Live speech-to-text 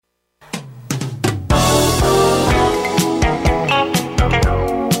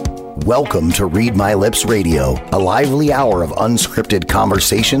Welcome to Read My Lips Radio, a lively hour of unscripted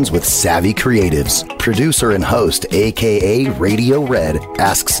conversations with savvy creatives. Producer and host, akaRadioRed,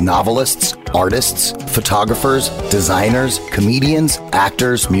 asks novelists, artists, photographers, designers, comedians,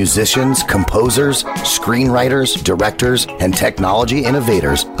 actors, musicians, composers, screenwriters, directors, and technology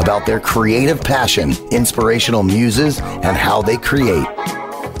innovators about their creative passion, inspirational muses, and how they create.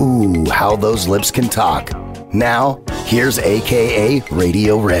 Ooh, how those lips can talk. Now, here's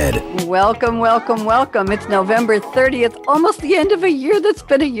akaRadioRed. Welcome, welcome, welcome. It's November 30th, almost the end of a year that's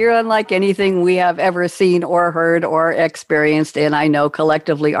been a year unlike anything we have ever seen or heard or experienced in, I know,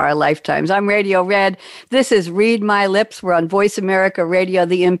 collectively our lifetimes. I'm Radio Red. This is Read My Lips. We're on Voice America Radio,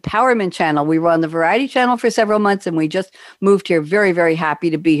 the Empowerment Channel. We were on the Variety Channel for several months, and we just moved here. Very, very happy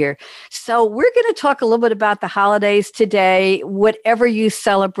to be here. So we're going to talk a little bit about the holidays today. Whatever you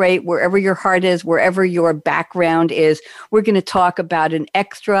celebrate, wherever your heart is, wherever your background is, we're going to talk about an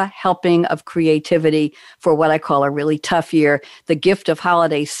extra helping of creativity for what I call a really tough year, the gift of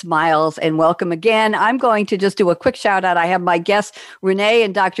holiday smiles. And welcome again. I'm going to just do a quick shout out. I have my guests, Renae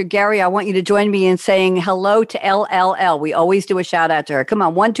and Dr. Gary. I want you to join me in saying hello to LLL. We always do a shout out to her. Come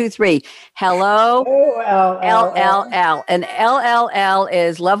on, 1, 2, 3. Hello, LLL. And LLL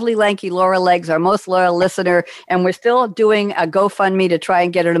is lovely, lanky Laura Legs, our most loyal listener. And we're still doing a GoFundMe to try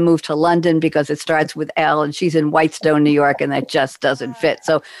and get her to move to London because it starts with L and she's in Whitestone, New York, and that just doesn't fit.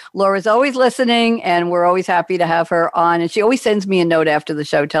 So Laura's always listening, and we're always happy to have her on. And she always sends me a note after the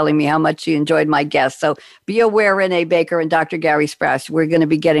show telling me how much she enjoyed my guests. So be aware, Renae Baker and Dr. Gary Sprouse, we're going to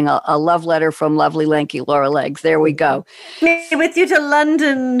be getting a love letter from lovely, lanky Laura Legs. There we go. Me with you to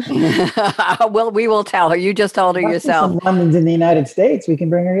London. Well, we will tell her. You just told her yourself. London's in the United States. We can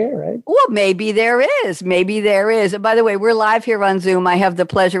bring her here, right? Well, maybe there is. Maybe there is. And by the way, we're live here on Zoom. I have the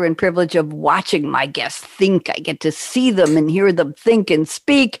pleasure and privilege of watching my guests think. I get to see them and hear them think and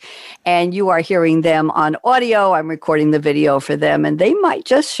speak. And you are hearing them on audio. I'm recording the video for them. And they might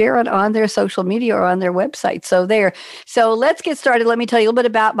just share it on their social media or on their website. So there. So let's get started. Let me tell you a little bit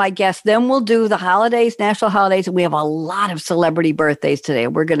about my guests. Then we'll do the holidays, national holidays. And we have a lot of celebrity birthdays today.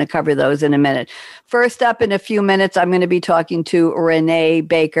 We're going to cover those in a minute. First up, in a few minutes, I'm going to be talking to Renae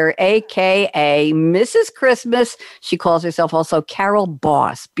Baker, a.k.a. Mrs. Christmas. She calls herself also Carol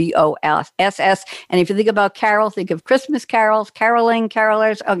Boss, B-O-S-S. And if you think about Carol, think of Christmas carols, caroling,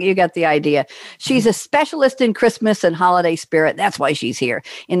 carolers. Oh, you got the idea. She's a specialist in Christmas and holiday spirit. That's why she's here.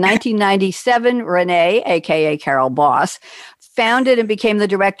 In 1997, Renae, a.k.a. Carol Boss, founded and became the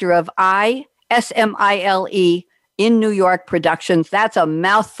director of I.S.M.I.L.E. in New York Productions. That's a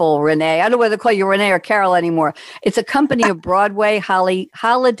mouthful, Renae. I don't know whether to call you Renae or Carol anymore. It's a company of Broadway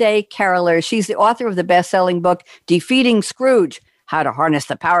holiday carolers. She's the author of the best-selling book, Defeating Scrooge, How to Harness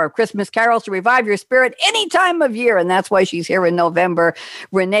the Power of Christmas Carols to Revive Your Spirit Any Time of Year. And that's why she's here in November.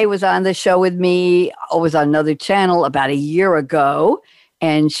 Renae was on the show with me, was on another channel about a year ago.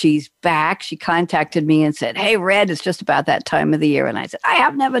 And she's back. She contacted me and said, hey, Red, it's just about that time of the year. And I said, I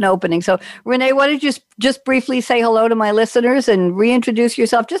happen to have an opening. So, Renae, why don't you just briefly say hello to my listeners and reintroduce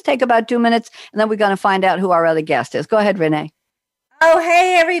yourself? Just take about 2 minutes, and then we're going to find out who our other guest is. Go ahead, Renae. Oh,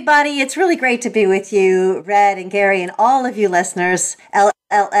 hey, everybody. It's really great to be with you, Red and Gary, and all of you listeners,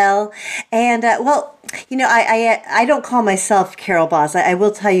 LLL. And, well, you know, I don't call myself Carol Boss. I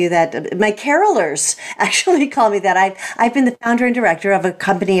will tell you that my carolers actually call me that. I've been the founder and director of a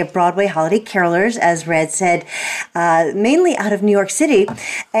company of Broadway holiday carolers, as Red said, mainly out of New York City.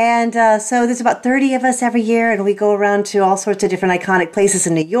 And so there's about 30 of us every year, and we go around to all sorts of different iconic places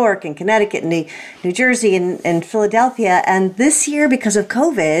in New York and Connecticut and New Jersey and Philadelphia. And this year, because of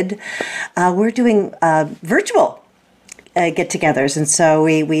COVID, we're doing virtual get-togethers, and so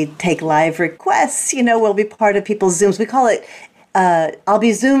we take live requests. You know, we'll be part of people's Zooms. We call it I'll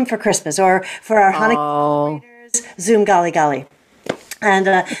be Zoom for Christmas, or for our Hanukkah readers, Zoom Golly Golly. And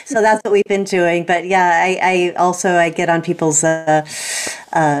so that's what we've been doing. But yeah, I get on people's their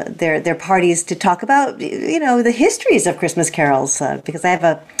parties to talk about, you know, the histories of Christmas carols, because I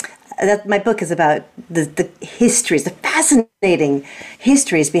have my book is about the histories, the fascinating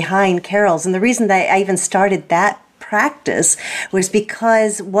histories behind carols. And the reason that I even started that practice was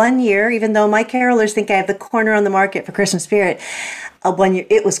because one year, even though my carolers think I have the corner on the market for Christmas spirit, one year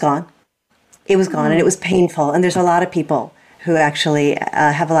it was gone. It was gone, and it was painful. And there's a lot of people who actually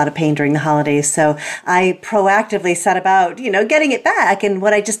have a lot of pain during the holidays. So I proactively set about, you know, getting it back. And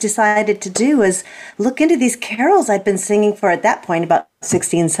what I just decided to do was look into these carols I'd been singing for, at that point, about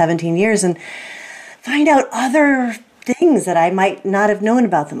 16, 17 years, and find out other things that I might not have known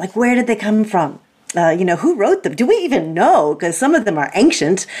about them. Like, where did they come from? who wrote them? Do we even know? Because some of them are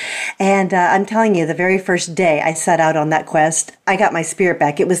ancient. And I'm telling you, the very first day I set out on that quest, I got my spirit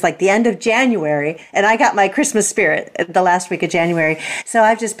back. It was like the end of January, and I got my Christmas spirit the last week of January. So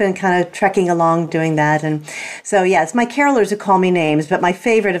I've just been kind of trekking along doing that. And so, yeah, it's my carolers who call me names, but my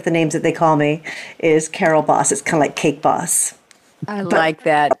favorite of the names that they call me is Carol Boss. It's kind of like Cake Boss. I like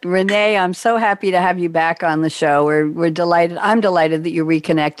that. Renae, I'm so happy to have you back on the show. We're delighted. I'm delighted that you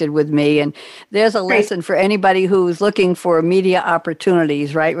reconnected with me. And there's a lesson for anybody who's looking for media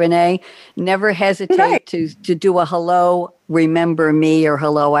opportunities, right, Renae? Never hesitate to do a hello, remember me, or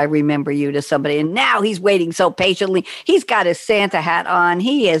hello, I remember you to somebody. And now he's waiting so patiently. He's got his Santa hat on.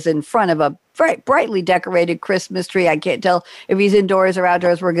 He is in front of a brightly decorated Christmas tree. I can't tell if he's indoors or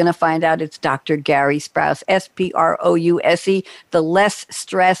outdoors. We're going to find out. It's Dr. Gary Sprouse, Sprouse, the Less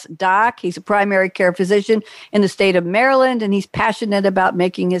Stress Doc. He's a primary care physician in the state of Maryland, and he's passionate about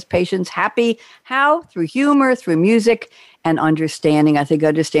making his patients happy. How? Through humor, through music, and understanding. I think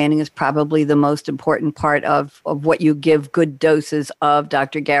understanding is probably the most important part of what you give good doses of,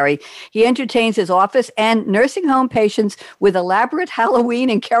 Dr. Gary. He entertains his office and nursing home patients with elaborate Halloween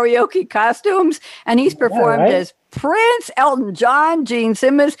and karaoke costumes, and he's performed as Prince, Elton John, Gene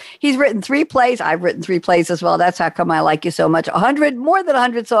Simmons. He's written 3 plays. I've written 3 plays as well. That's how come I like you so much. More than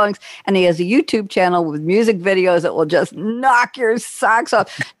 100 songs. And he has a YouTube channel with music videos that will just knock your socks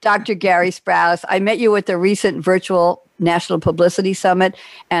off. Dr. Gary Sprouse, I met you at the recent virtual National Publicity Summit,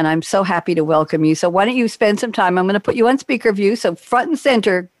 and I'm so happy to welcome you. So why don't you spend some time? I'm going to put you on speaker view, so front and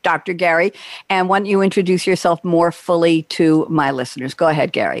center, Dr. Gary, and why don't you introduce yourself more fully to my listeners? Go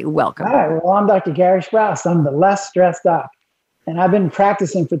ahead, Gary. Welcome. All right. Well, I'm Dr. Gary Sprouse. I'm the Less Stress Doc, and I've been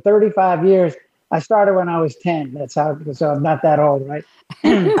practicing for 35 years. I started when I was 10. So I'm not that old, right?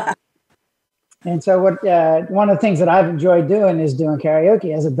 And so one of the things that I've enjoyed doing is doing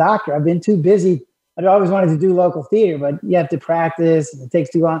karaoke. As a doctor, I've been too busy. I'd always wanted to do local theater, but you have to practice and it takes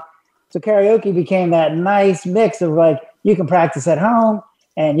too long. So karaoke became that nice mix of like, you can practice at home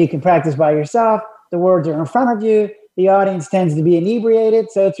and you can practice by yourself. The words are in front of you. The audience tends to be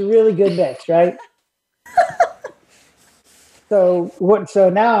inebriated. So it's a really good mix, right? So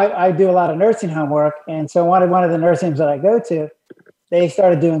now I do a lot of nursing home work. And so one of the nursing homes that I go to, they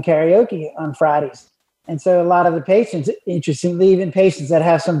started doing karaoke on Fridays. And so a lot of the patients, interestingly, even patients that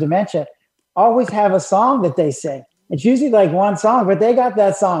have some dementia, always have a song that they sing. It's usually like one song, but they got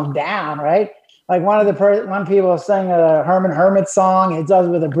that song down, right? Like one people sang a Herman Hermit song. It does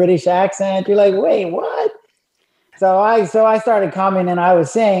with a British accent. You're like, wait, what? So I started coming and I was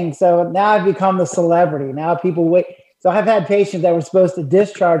saying. So now I've become the celebrity. Now people wait. So I've had patients that were supposed to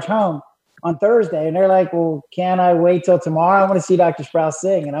discharge home on Thursday, and they're like, well, can I wait till tomorrow? I want to see Dr. Sprouse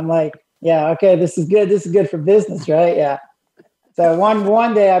sing. And I'm like, yeah, okay, this is good. This is good for business, right? Yeah. So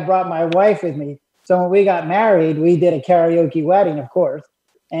one day I brought my wife with me. So when we got married, we did a karaoke wedding, of course.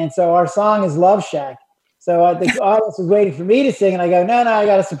 And so our song is Love Shack. So the audience was waiting for me to sing. And I go, no, I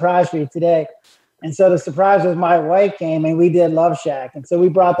got a surprise for you today. And so the surprise was my wife came and we did Love Shack. And so we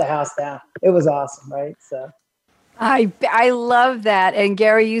brought the house down. It was awesome, right? So I love that. And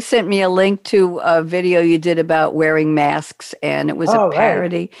Gary, you sent me a link to a video you did about wearing masks, and it was a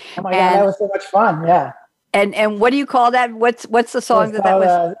parody. Right. Oh my God, that was so much fun. Yeah. And what do you call that? What's the song that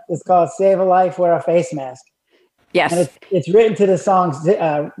was? It's called Save a Life, Wear a Face Mask. Yes. And it's written to the songs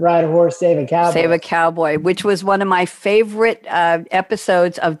Ride a Horse, Save a Cowboy. Save a Cowboy, which was one of my favorite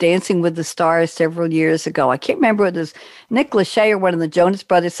episodes of Dancing with the Stars several years ago. I can't remember if it was Nick Lachey or one of the Jonas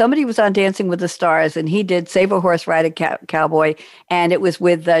Brothers. Somebody was on Dancing with the Stars, and he did Save a Horse, Ride a Cowboy. And it was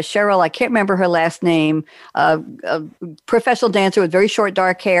with Cheryl, I can't remember her last name, a professional dancer with very short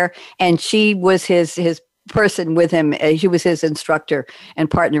dark hair. And she was his person with him. He was his instructor and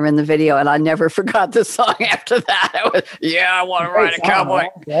partner in the video, and I never forgot the song after that. I want to ride a cowboy.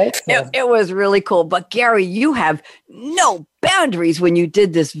 It was really cool. But Gary, you have no boundaries when you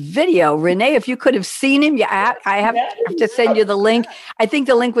did this video. Renae, if you could have seen him, I have to send you the link. I think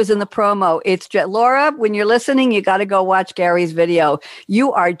the link was in the promo. It's Laura, when you're listening, you got to go watch Gary's video.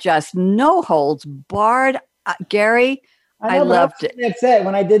 You are just no holds barred. Gary, I loved it. That's it.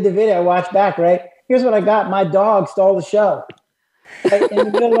 When I did the video, I watched back, right? Here's what I got. My dog stole the show. Like, in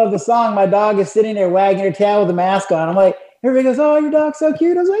the middle of the song, my dog is sitting there wagging her tail with a mask on. I'm like, everybody goes, oh, your dog's so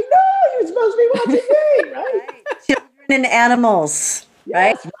cute. I was like, no, you're supposed to be watching me, right? Children and animals,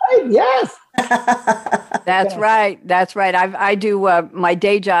 right? Yes, right? Yes. That's right. That's right. I do, my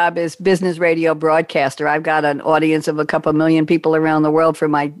day job is business radio broadcaster. I've got an audience of a couple million people around the world for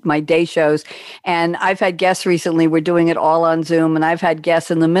my day shows. And I've had guests recently. We're doing it all on Zoom. And I've had guests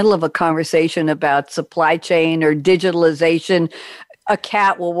in the middle of a conversation about supply chain or digitalization a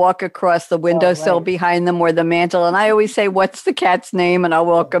cat will walk across the windowsill behind them or the mantle. And I always say, what's the cat's name? And I'll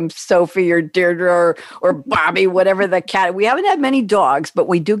welcome Sophie or Deirdre or Bobby, whatever the cat. We haven't had many dogs, but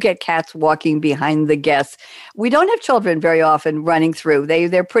we do get cats walking behind the guests. We don't have children very often running through.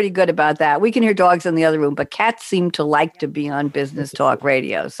 They're pretty good about that. We can hear dogs in the other room, but cats seem to like to be on Business Talk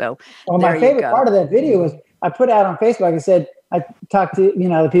Radio. So my favorite part of that video was I put out on Facebook. I said, I talked to,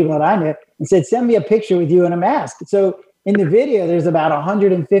 the people that I knew and said, send me a picture with you in a mask. So in the video, there's about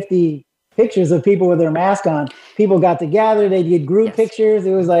 150 pictures of people with their mask on. People got together. They did group pictures.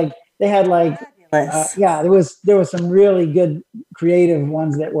 It was like, they had like, there was some really good creative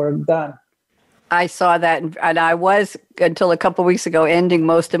ones that were done. I saw that, and I was, until a couple of weeks ago, ending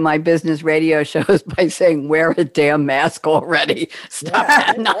most of my business radio shows by saying, wear a damn mask already. Stop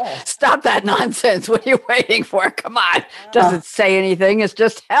that nonsense. What are you waiting for? Come on. Doesn't say anything. It's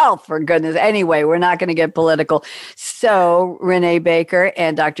just health, for goodness. Anyway, we're not going to get political. So, Renae Baker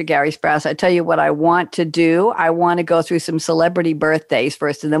and Dr. Gary Sprouse, I tell you what I want to do. I want to go through some celebrity birthdays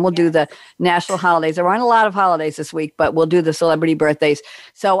first, and then we'll do the national holidays. There aren't a lot of holidays this week, but we'll do the celebrity birthdays.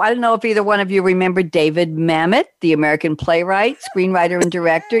 So, I don't know if either one of you remember David Mamet, the American playwright, screenwriter, and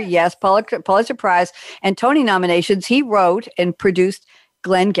director. Yes, Pulitzer Prize and Tony nominations. He wrote and produced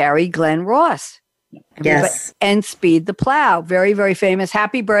Glenn Ross. Yes. And Speed the Plow. Very, very famous.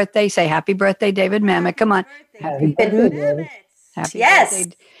 Happy birthday. Say happy birthday, David Mamet. Come on. Happy birthday. Happy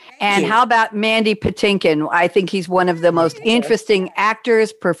birthday. And how about Mandy Patinkin? I think he's one of the most interesting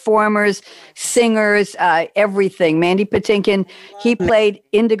actors, performers, singers, everything. Mandy Patinkin, he played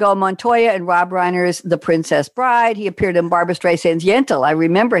Inigo Montoya in Rob Reiner's The Princess Bride. He appeared in Barbra Streisand's Yentl. I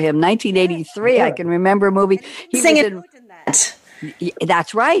remember him, 1983. I can remember a movie. Singing that.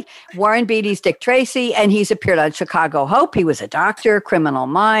 That's right. Warren Beatty's Dick Tracy, and he's appeared on Chicago Hope. He was a doctor, Criminal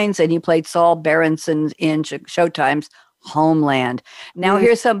Minds, and he played Saul Berenson in Showtime's Homeland. Now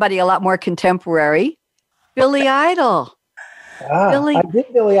here's somebody a lot more contemporary. Billy Idol. I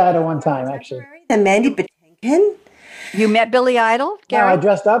did Billy Idol one time, actually. And Mandy Patinkin? You met Billy Idol, Gary? No, I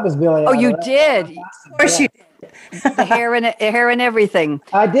dressed up as Billy Idol. Oh, you did? Of course you did. The hair and everything.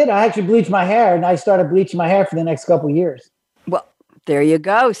 I did. I actually bleached my hair, and I started bleaching my hair for the next couple of years. Well, there you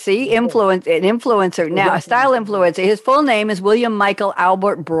go. See, an influencer. Now, a style influencer. His full name is William Michael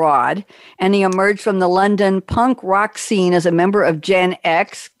Albert Broad, and he emerged from the London punk rock scene as a member of Gen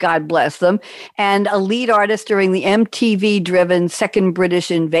X, God bless them, and a lead artist during the MTV-driven Second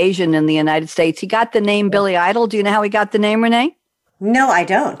British Invasion in the United States. He got the name Billy Idol. Do you know how he got the name, Renae? No, I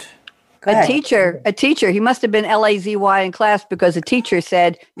don't. Go A ahead. teacher. He must have been Lazy in class because a teacher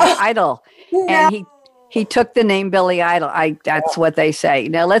said, "You're Idol," and he took the name Billy Idol. That's what they say.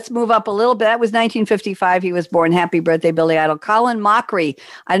 Now, let's move up a little bit. That was 1955. He was born. Happy birthday, Billy Idol. Colin Mockery.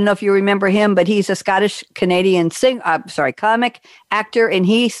 I don't know if you remember him, but he's a Scottish-Canadian comic, actor, and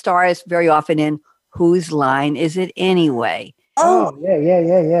he stars very often in Whose Line Is It Anyway? Oh,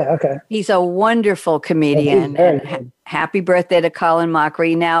 yeah. Okay. He's a wonderful comedian. Happy birthday to Colin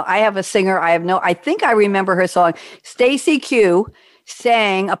Mockery. Now, I have a singer. I think I remember her song. Stacey Q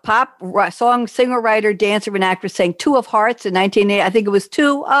sang a pop song, singer, writer, dancer, and actress, sang Two of Hearts in 1980. I think it was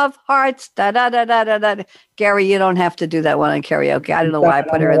Two of Hearts. Da da da da da da. Gary, you don't have to do that one on karaoke. I don't know why I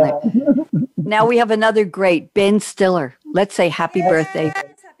put her in there. Now we have another great, Ben Stiller. Let's say happy birthday.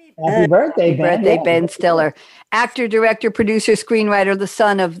 Happy birthday, Ben. Ben Stiller. Actor, director, producer, screenwriter, the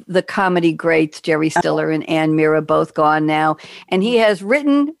son of the comedy greats, Jerry Stiller and Ann Mira, both gone now. And he has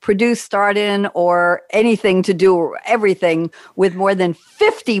written, produced, starred in, or anything to do, everything, with more than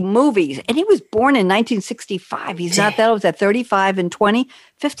 50 movies. And he was born in 1965. He's not that old. Was that 35 and 20?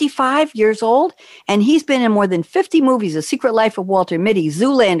 55 years old. And he's been in more than 50 movies. A Secret Life of Walter Mitty,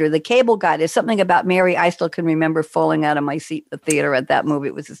 Zoolander, The Cable Guy. There's something about Mary. I still can remember falling out of my seat in the theater at that movie.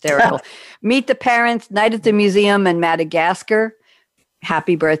 It was hysterical. Meet the Parents, Night at the Museum, and Madagascar.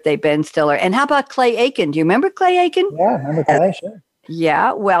 Happy birthday, Ben Stiller. And how about Clay Aiken? Do you remember Clay Aiken? Yeah, I remember Clay, sure.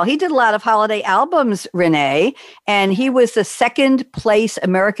 Yeah, well, he did a lot of holiday albums, Renae, and he was the second place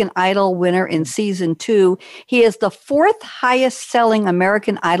American Idol winner in season 2. He is the 4th highest selling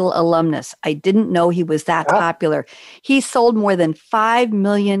American Idol alumnus. I didn't know he was that popular. He sold more than 5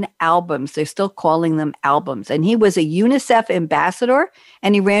 million albums. They're still calling them albums. And he was a UNICEF ambassador,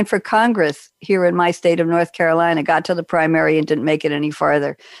 and he ran for Congress here in my state of North Carolina, got to the primary and didn't make it any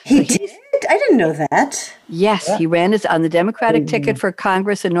farther. He did? I didn't know that. Yes, he ran on the Democratic ticket for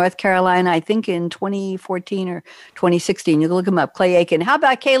Congress in North Carolina, I think in 2014 or 2016. You can look him up, Clay Aiken. How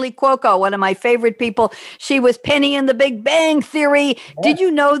about Kaylee Cuoco, one of my favorite people? She was Penny in The Big Bang Theory. Yeah. Did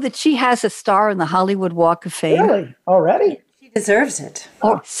you know that she has a star in the Hollywood Walk of Fame? Really? Already? Deserves it.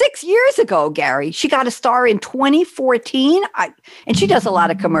 Oh, 6 years ago, Gary. She got a star in 2014. And she does a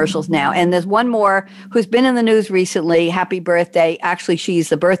lot of commercials now. And there's one more who's been in the news recently. Happy birthday. Actually, she's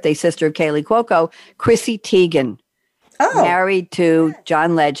the birthday sister of Kaylee Cuoco, Chrissy Teigen. Oh. Married to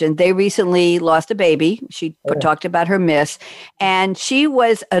John Legend. They recently lost a baby. She talked about her miss. And she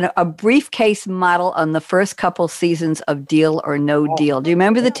was a briefcase model on the first couple seasons of Deal or No Deal. Do you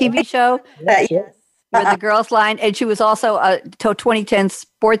remember the TV show? Yes. With the girls line. And she was also a 2010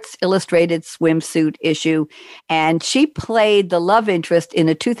 Sports Illustrated swimsuit issue. And she played the love interest in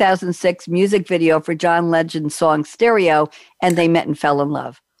a 2006 music video for John Legend's song Stereo. And they met and fell in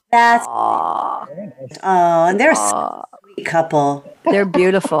love. That's and they're a sweet couple. They're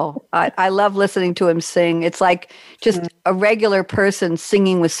beautiful. I love listening to him sing. It's like just a regular person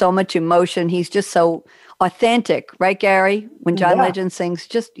singing with so much emotion. He's just so authentic, right, Gary? When John Legend sings,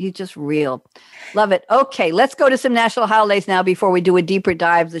 he's just real. Love it. Okay, let's go to some national holidays now before we do a deeper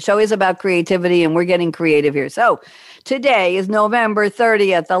dive. The show is about creativity, and we're getting creative here. So today is November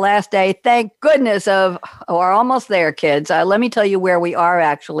 30th, the last day, thank goodness, we're almost there, kids. Let me tell you where we are,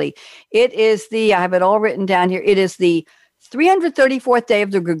 actually. It is I have it all written down here. It is the 334th day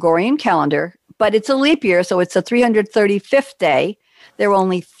of the Gregorian calendar, but it's a leap year, so it's the 335th day. There are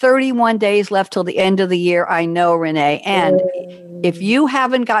only 31 days left till the end of the year. I know, Renae. And if you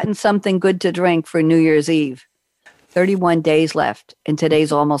haven't gotten something good to drink for New Year's Eve, 31 days left, and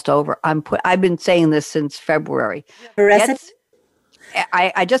today's almost over. I've been saying this since February. A recipe?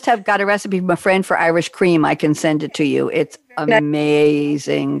 I just have got a recipe from a friend for Irish cream. I can send it to you. It's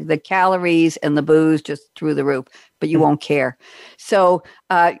amazing. The calories and the booze just through the roof, but you won't care. So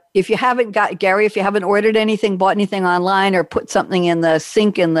if you haven't ordered anything, bought anything online, or put something in the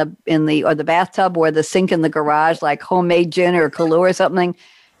sink or the bathtub or the sink in the garage, like homemade gin or Kahlua or something,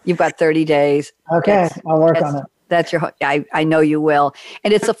 you've got 30 days. Okay, I'll work on it. I know you will.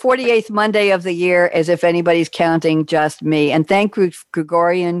 And it's the 48th Monday of the year, as if anybody's counting, just me. And thank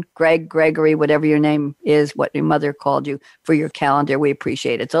Gregorian, Gregory, whatever your name is, what your mother called you, for your calendar. We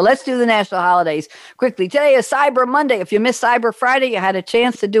appreciate it. So let's do the national holidays quickly. Today is Cyber Monday. If you missed Cyber Friday, you had a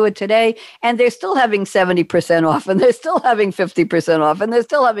chance to do it today. And they're still having 70% off, and they're still having 50% off, and they're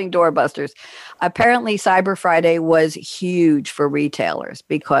still having doorbusters. Apparently, Cyber Friday was huge for retailers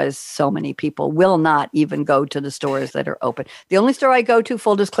because so many people will not even go to the stores that are open. The only store I go to,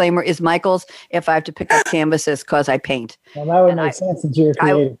 full disclaimer, is Michael's if I have to pick up canvases because I paint. Well, that would make sense since you're a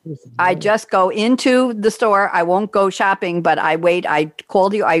creative person. I just go into the store. I won't go shopping, but I wait. I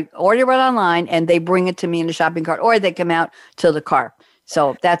call you. I order it online, and they bring it to me in a shopping cart, or they come out to the car.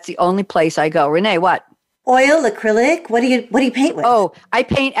 So that's the only place I go. Renae, what? Oil, acrylic. What do you paint with? Oh, I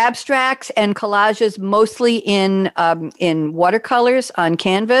paint abstracts and collages mostly in watercolors on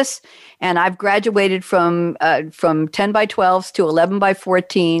canvas. And I've graduated from 10 by 12s to 11 by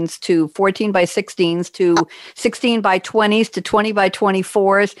 14s to 14 by 16s to 16 by 20s to 20 by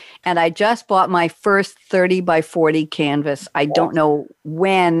 24s. And I just bought my first 30 by 40 canvas. I don't know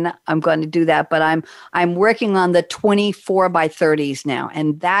when I'm going to do that, but I'm working on the 24 by 30s now.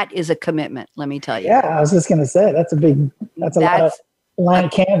 And that is a commitment, let me tell you. Yeah, I was just going to say, that's a lot of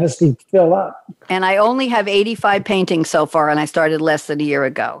blank canvas to fill up. And I only have 85 paintings so far, and I started less than a year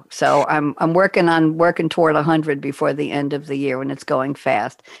ago. So I'm working toward 100 before the end of the year when it's going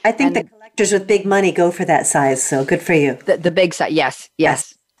fast. I think the collectors with big money go for that size, so good for you. The big size,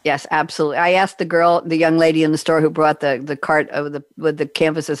 yes, absolutely. I asked the young lady in the store who brought the cart with the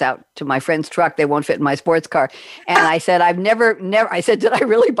canvases out to my friend's truck. They won't fit in my sports car. And I said, I said, did I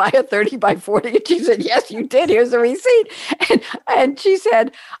really buy a 30 by 40? And she said, yes, you did. Here's the receipt. And she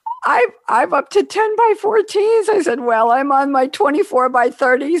said, I'm up to 10 by 14s. I said, well, I'm on my 24 by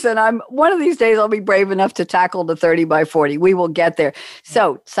 30s, and one of these days I'll be brave enough to tackle the 30 by 40. We will get there.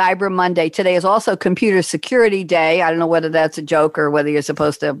 So Cyber Monday. Today is also Computer Security Day. I don't know whether that's a joke or whether you're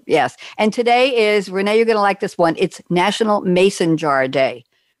supposed to, yes. And today is, Renae, you're going to like this one. It's National Mason Jar Day.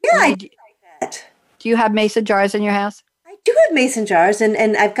 Yeah, I do like that. Do you have mason jars in your house? I do have mason jars, and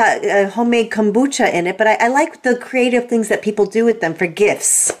I've got homemade kombucha in it, but I like the creative things that people do with them for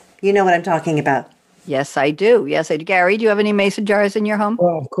gifts. You know what I'm talking about. Yes, I do. Gary, do you have any mason jars in your home?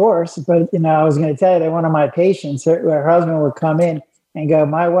 Well, of course. But, I was going to tell you that one of my patients, her husband would come in and go,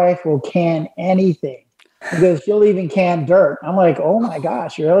 my wife will can anything. He goes, she'll even can dirt. I'm like, oh, my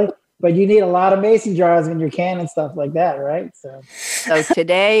gosh, really? But you need a lot of mason jars when you're canning stuff like that, right? So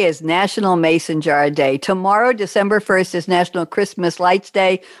today is National Mason Jar Day. Tomorrow, December 1st, is National Christmas Lights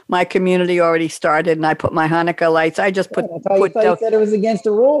Day. My community already started, and I put my Hanukkah lights. I just put. I thought you said it was against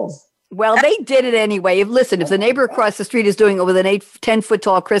the rules. Well, they did it anyway. Listen, if the neighbor across the street is doing it with an 10-foot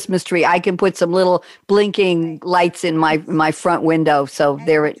tall Christmas tree, I can put some little blinking lights in my front window. So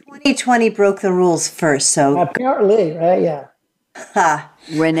there it. 2020 broke the rules first. So apparently, right? Yeah.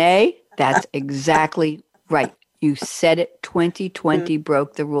 Renae, that's exactly right. You said it. 2020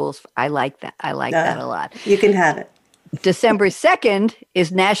 broke the rules. I like that. I like that a lot. You can have it. December 2nd is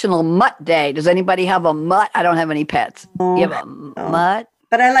National Mutt Day. Does anybody have a mutt? I don't have any pets. You have a mutt?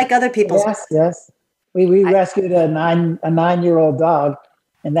 But I like other people's. Yes. We rescued a 9-year-old dog,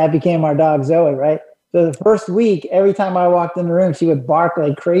 and that became our dog Zoe, right? So the first week, every time I walked in the room, she would bark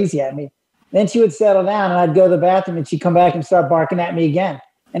like crazy at me. Then she would settle down, and I'd go to the bathroom, and she'd come back and start barking at me again.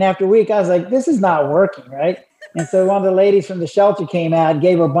 And after a week, I was like, this is not working, right? And so one of the ladies from the shelter came out,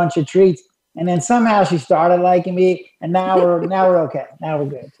 gave her a bunch of treats, and then somehow she started liking me, and now we're okay. Now we're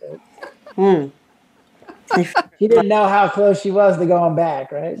good. So, she didn't know how close she was to going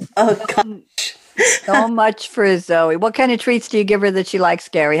back, right? Oh, gosh. So much for Zoe. What kind of treats do you give her that she likes,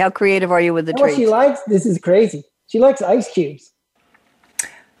 Gary? How creative are you with the treats? What she likes, this is crazy. She likes ice cubes.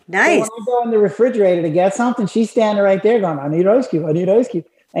 Nice. So when I go in the refrigerator to get something, she's standing right there going, I need ice cube.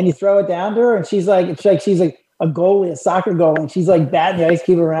 And you throw it down to her, and she's like a goalie, a soccer goalie, and she's like batting the ice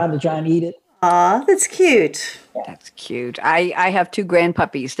cube around to try and eat it. Aw, that's cute. That's cute. I have 2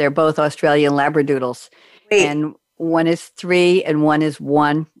 grandpuppies. They're both Australian Labradoodles. Wait. And one is 3 and one is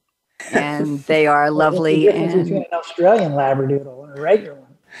 1. And they are lovely. What's the difference between an Australian Labradoodle and a regular one?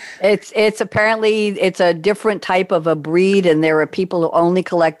 It's apparently it's a different type of a breed, and there are people who only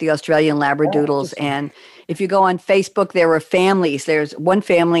collect the Australian Labradoodles. And if you go on Facebook, there are families. There's one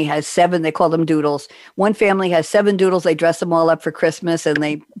family has 7. They call them doodles. One family has 7 doodles. They dress them all up for Christmas, and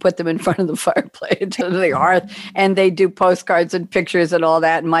they put them in front of the fireplace to the hearth, and they do postcards and pictures and all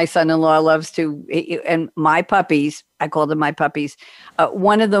that. And my son-in-law loves to. And my puppies, I call them my puppies.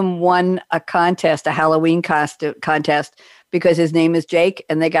 One of them won a contest, a Halloween contest, because his name is Jake,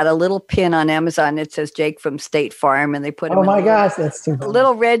 and they got a little pin on Amazon that says Jake from State Farm, and they put him in gosh, that's too funny. A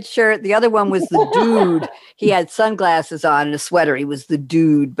little red shirt. The other one was the dude. He had sunglasses on and a sweater. He was the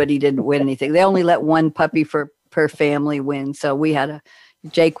dude, but he didn't win anything. They only let one puppy per family win. So we had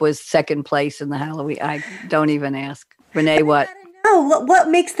Jake was second place in the Halloween. I don't even ask. Renae, what? No, what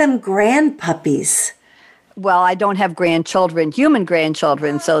makes them grand puppies? Well, I don't have grandchildren, human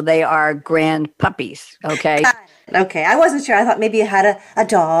grandchildren, so they are grand puppies, okay? Okay, I wasn't sure. I thought maybe you had a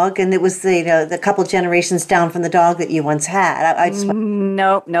dog, and it was the couple generations down from the dog that you once had.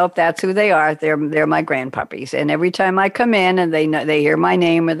 Nope. That's who they are. They're my grandpuppies, and every time I come in and they hear my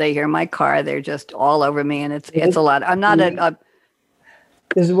name or they hear my car, they're just all over me, and it's a lot. I'm not a.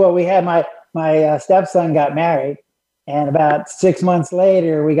 This is what we had. My stepson got married, and about 6 months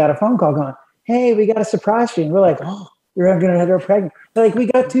later, we got a phone call going, "Hey, we got a surprise for you." And we're like, "Oh, you're going to have her pregnant?" They're like, "We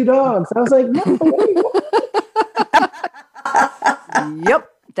got 2 dogs." I was like, "No." Yep,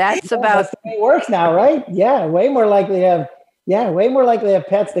 that's about that's the way it works now, right? Yeah, way more likely to have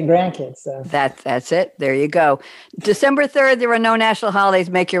pets than grandkids. So that's it. There you go. December 3rd, there are no national holidays.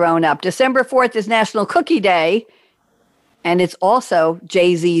 Make your own up. December 4th is National Cookie Day, and it's also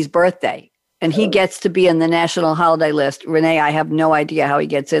Jay-Z's birthday, and he gets to be in the national holiday list. Renae, I have no idea how he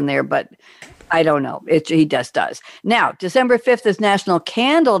gets in there, but I don't know. He just does. Now, December 5th is National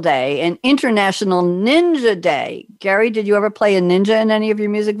Candle Day and International Ninja Day. Gary, did you ever play a ninja in any of your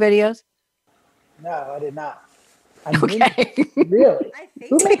music videos? No, I did not. Okay. Really?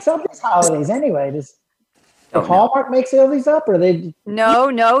 Who makes up these holidays anyway? Does Hallmark makes all these up, or they?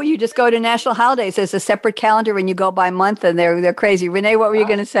 No. You just go to national holidays. There's a separate calendar, and you go by month, and they're crazy. Renae, what were you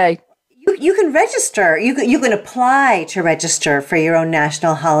going to say? You can register. You can apply to register for your own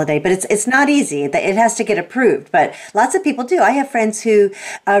national holiday, but it's not easy. It has to get approved. But lots of people do. I have friends who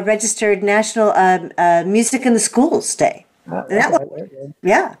registered National Music in the Schools Day.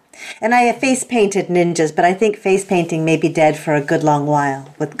 Yeah. And I have face painted ninjas, but I think face painting may be dead for a good long while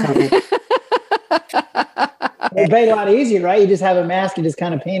with COVID. It's made a lot easier, right? You just have a mask and just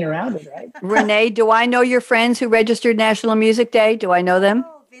kind of paint around it, right? Renae, do I know your friends who registered National Music Day? Do I know them?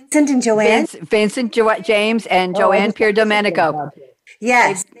 Vincent and Joanne. Vincent James and Joanne Pierre Domenico.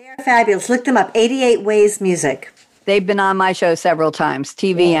 Yes, they are fabulous. Look them up. 88 Ways Music. They've been on my show several times,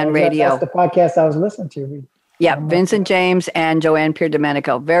 TV and radio. That's the podcast I was listening to. Yeah, Vincent James and Joanne Pierre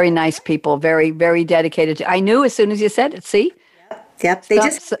Domenico. Very nice people. Very, very dedicated. I knew as soon as you said it. See? Yep. They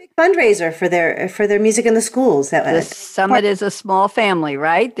just had a big fundraiser for their music in the schools. The Summit is a small family,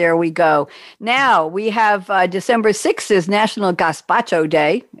 right? There we go. Now we have December 6th is National Gazpacho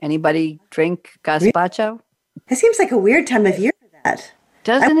Day. Anybody drink gazpacho? It seems like a weird time of year for that.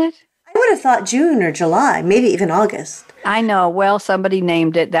 Doesn't it? I would have thought June or July, maybe even August. I know. Well, somebody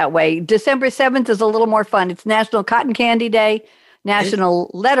named it that way. December 7th is a little more fun. It's National Cotton Candy Day, National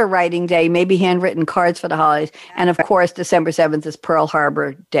Letter Writing Day, maybe handwritten cards for the holidays. And of course, December 7th is Pearl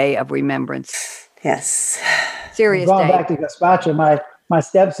Harbor Day of Remembrance. Yes. Serious Going day. back to gazpacho, my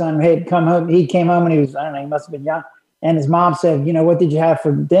stepson had come home. He came home and he was, I don't know, he must have been young. And his mom said, what did you have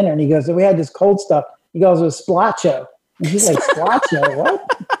for dinner? And he goes, we had this cold stuff. He goes, it was splacho. And she's like, splacho, what?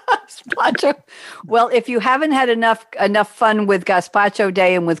 Gazpacho. Well, if you haven't had enough fun with Gazpacho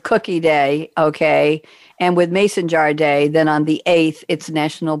Day and with Cookie Day, okay, and with Mason Jar Day, then on the 8th, it's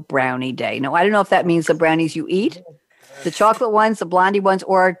National Brownie Day. Now, I don't know if that means the brownies you eat, the chocolate ones, the blondie ones,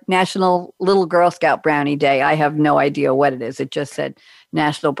 or National Little Girl Scout Brownie Day. I have no idea what it is. It just said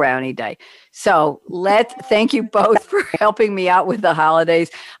National Brownie Day. So thank you both for helping me out with the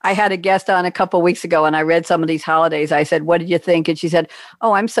holidays. I had a guest on a couple of weeks ago and I read some of these holidays. I said, what did you think? And she said,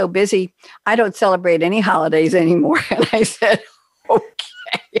 oh, I'm so busy. I don't celebrate any holidays anymore. And I said,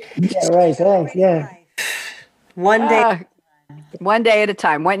 okay. Yeah, right. Thanks. Yeah. One day at a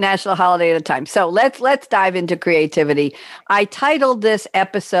time, one national holiday at a time. So let's dive into creativity. I titled this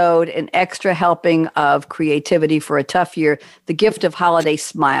episode An Extra Helping of Creativity for a Tough Year, The Gift of Holiday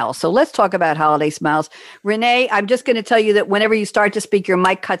Smiles. So let's talk about holiday smiles. Renae, I'm just going to tell you that whenever you start to speak, your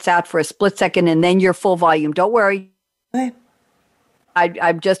mic cuts out for a split second and then you're full volume. Don't worry. Okay.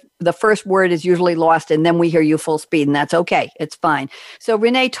 I'm just, the first word is usually lost and then we hear you full speed and that's okay. It's fine. So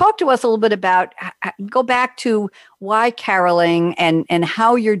Renae, talk to us a little bit about, go back to why caroling and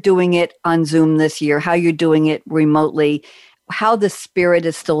how you're doing it on Zoom this year, how you're doing it remotely, how the spirit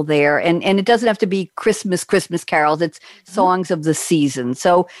is still there. And it doesn't have to be Christmas carols. It's songs of the season.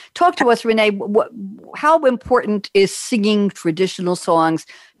 So talk to us, Renae, how important is singing traditional songs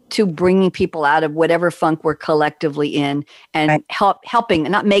to bringing people out of whatever funk we're collectively in and helping,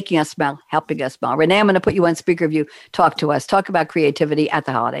 not making us smile, helping us smile. Renae, I'm going to put you on speaker view. Talk to us. Talk about creativity at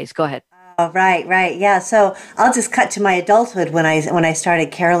the holidays. Go ahead. Oh, right. Yeah. So I'll just cut to my adulthood when I started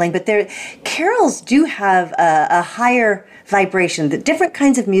caroling. But carols do have a higher vibration. The different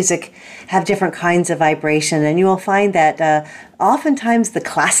kinds of music have different kinds of vibration, and you will find that oftentimes the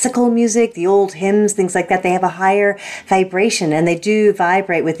classical music, the old hymns, things like that, they have a higher vibration, and they do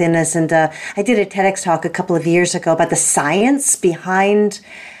vibrate within us. And I did a TEDx talk a couple of years ago about the science behind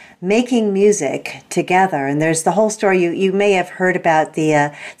making music together. And there's the whole story. You may have heard about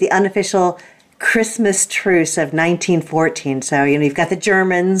the unofficial Christmas truce of 1914. So, you've got the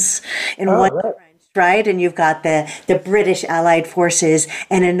Germans in one trench, right? And you've got the British Allied forces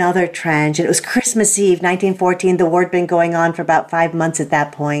in another trench. And it was Christmas Eve, 1914. The war had been going on for about 5 months at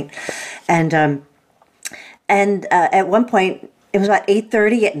that point. And at one point, it was about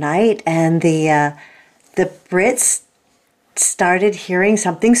 8:30 at night, and the Brits started hearing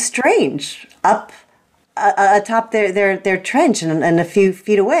something strange up atop their trench and a few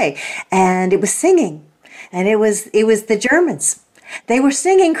feet away, and it was singing, and it was the Germans. They were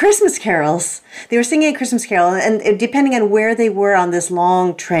singing Christmas carols. They were singing a Christmas carol, and depending on where they were on this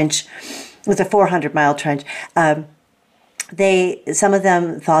long trench, it was a 400-mile trench. Some of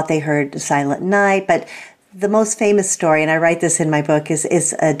them thought they heard Silent Night, but the most famous story, and I write this in my book, is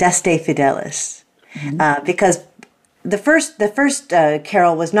Deste Fidelis, because the first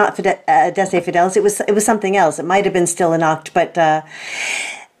carol was not Deste Fidelis. It was something else. It might have been Stille Nacht, but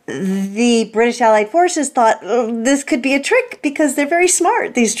the British Allied forces thought this could be a trick because they're very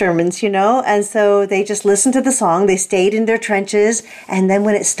smart, these Germans, and so they just listened to the song. They stayed in their trenches, and then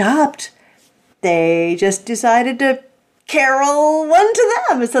when it stopped, they just decided to carol one to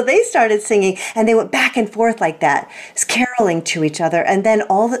them. So they started singing, and they went back and forth like that, caroling to each other, and then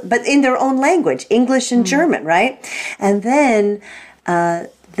but in their own language, English and German, right? And then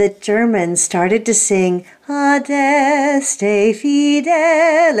the Germans started to sing Adeste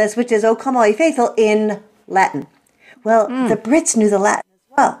Fideles, which is O Come All Ye Faithful, in Latin. Well, the Brits knew the Latin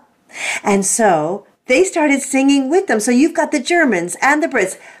as well. And so they started singing with them. So you've got the Germans and the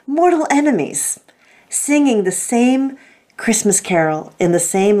Brits, mortal enemies, singing the same Christmas carol in the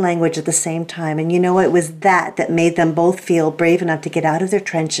same language at the same time. And it was that made them both feel brave enough to get out of their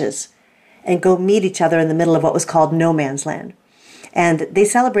trenches and go meet each other in the middle of what was called no man's land. And they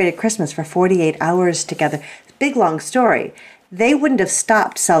celebrated Christmas for 48 hours together. Big, long story. They wouldn't have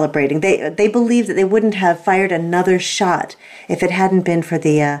stopped celebrating. They believed that they wouldn't have fired another shot if it hadn't been for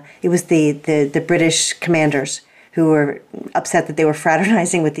it was the British commanders who were upset that they were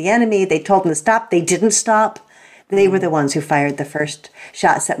fraternizing with the enemy. They told them to stop. They didn't stop. They were the ones who fired the first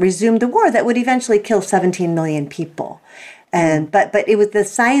shots that resumed the war that would eventually kill 17 million people. But it was the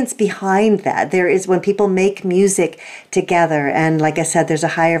science behind that. There is, when people make music together, and like I said, there's a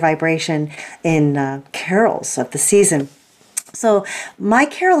higher vibration in carols of the season. So my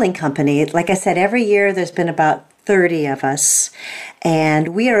caroling company, like I said, every year there's been about 30 of us, and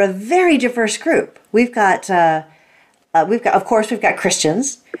we are a very diverse group. We've got of course, we've got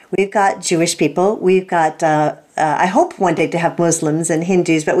Christians, we've got Jewish people, we've got, I hope one day to have Muslims and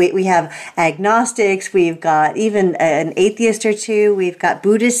Hindus, but we have agnostics, we've got even an atheist or two, we've got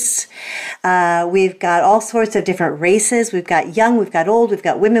Buddhists, we've got all sorts of different races, we've got young, we've got old, we've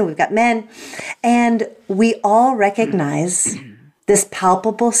got women, we've got men, and we all recognize this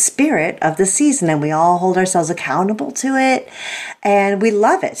palpable spirit of the season, and we all hold ourselves accountable to it, and we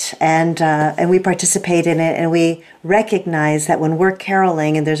love it, and we participate in it, and we recognize that when we're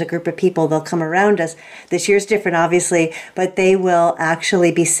caroling and there's a group of people, they'll come around us. This year's different, obviously, but they will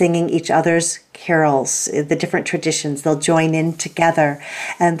actually be singing each other's carols, the different traditions. They'll join in together,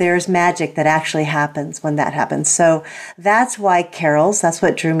 and there's magic that actually happens when that happens. So that's why carols, that's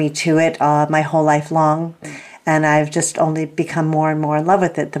what drew me to it my whole life long. And I've just only become more and more in love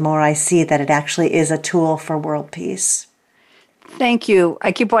with it the more I see that it actually is a tool for world peace. Thank you.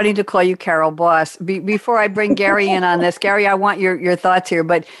 I keep wanting to call you Carol Boss. Before I bring Gary in on this, Gary, I want your thoughts here.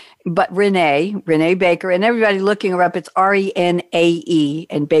 But Renae Baker, and everybody looking her up, it's Renae,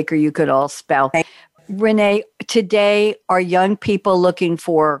 and Baker you could all spell. Renae, today are young people looking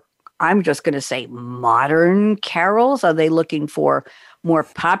for, I'm just going to say, modern carols? Are they looking for more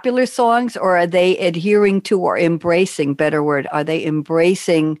popular songs, or are they adhering to or embracing, better word, are they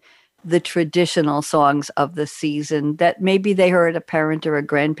embracing the traditional songs of the season that maybe they heard a parent or a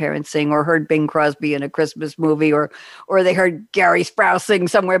grandparent sing, or heard Bing Crosby in a Christmas movie, or they heard Gary Sprouse sing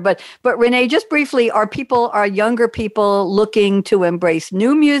somewhere? But Renae, just briefly, are younger people looking to embrace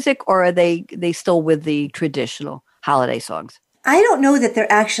new music, or are they still with the traditional holiday songs? I don't know that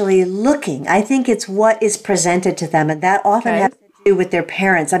they're actually looking. I think it's what is presented to them, and that often has to do with their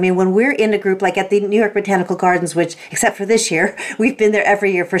parents. I mean, when we're in a group like at the New York Botanical Gardens, which, except for this year, we've been there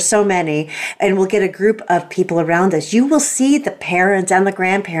every year for so many, and we'll get a group of people around us, you will see the parents and the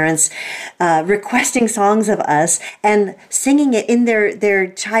grandparents requesting songs of us and singing it in their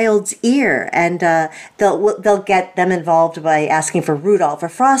child's ear, and they'll get them involved by asking for Rudolph or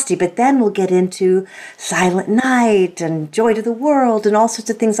Frosty, but then we'll get into Silent Night and Joy to the World and all sorts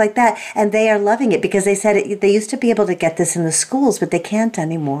of things like that, and they are loving it because they said they used to be able to get this in the schools, but they can't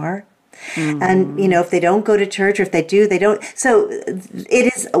anymore. Mm-hmm. And, if they don't go to church, or if they do, they don't. So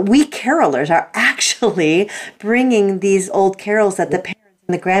it is, we carolers are actually bringing these old carols that the parents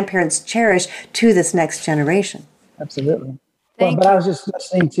and the grandparents cherish to this next generation. Absolutely. But I was just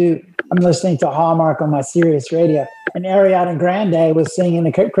listening to Hallmark on my Sirius radio, and Ariana Grande was singing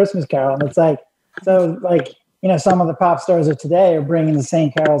the Christmas Carol. And it's like, some of the pop stars of today are bringing the same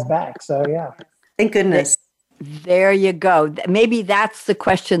carols back. So, yeah. Thank goodness. There you go. Maybe that's the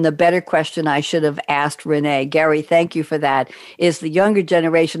question, the better question I should have asked Renae. Gary, thank you for that. Is the younger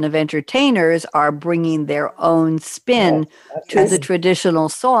generation of entertainers are bringing their own spin to the traditional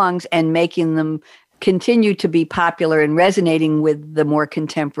songs and making them continue to be popular and resonating with the more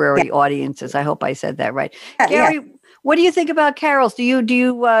contemporary audiences. I hope I said that right. Gary, what do you think about carols? Do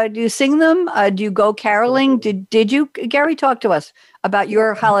you sing them? Do you go caroling? Did you, Gary, talk to us about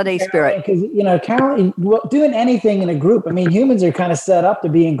your holiday spirit? Because caroling, doing anything in a group. I mean, humans are kind of set up to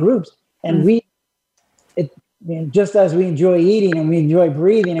be in groups, and just as we enjoy eating and we enjoy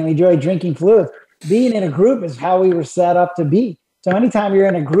breathing and we enjoy drinking fluids, being in a group is how we were set up to be. So anytime you're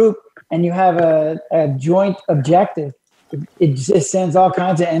in a group and you have a joint objective, it just sends all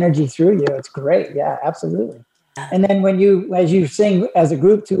kinds of energy through you. It's great. Yeah, absolutely. And then as you sing as a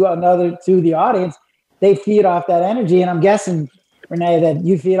group to the audience, they feed off that energy. And I'm guessing, Renae, that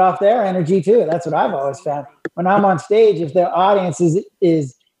you feed off their energy too. That's what I've always found. When I'm on stage, if the audience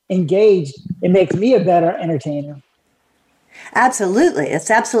is engaged, it makes me a better entertainer. Absolutely.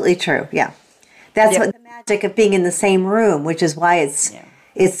 It's absolutely true. Yeah. That's what the magic of being in the same room, which is why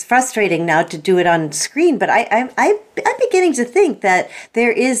it's frustrating now to do it on screen. But I'm beginning to think that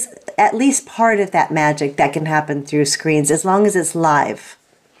there is at least part of that magic that can happen through screens as long as it's live.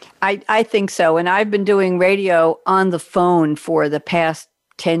 I think so. And I've been doing radio on the phone for the past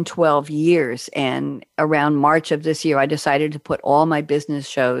 10, 12 years. And around March of this year, I decided to put all my business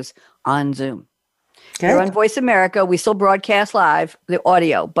shows on Zoom. Good. They're on Voice America. We still broadcast live, the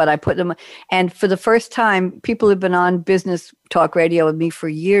audio, but I put them. And for the first time, people who've been on business talk radio with me for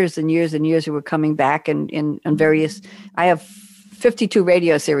years and years and years who were coming back and various, I have 52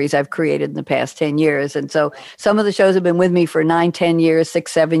 radio series I've created in the past 10 years. And so some of the shows have been with me for 9, 10 years,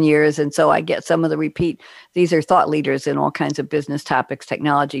 6, 7 years. And so I get some of the repeat. These are thought leaders in all kinds of business topics,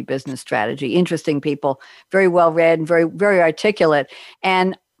 technology, business strategy, interesting people, very well read and very, very articulate.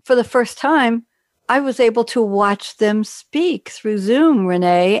 And for the first time, I was able to watch them speak through Zoom,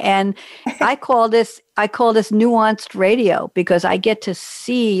 Renae, and I call this nuanced radio, because I get to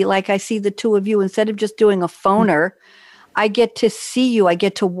see, like I see the two of you, instead of just doing a phoner, I get to see you, I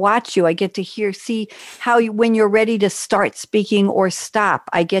get to watch you, I get to see how you, when you're ready to start speaking or stop,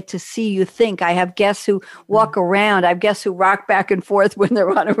 I get to see you think. I have guests who walk around, I have guests who rock back and forth when they're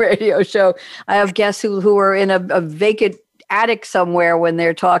on a radio show. I have guests who are in a vacant attic somewhere when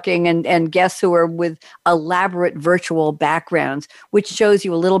they're talking, and guests who are with elaborate virtual backgrounds, which shows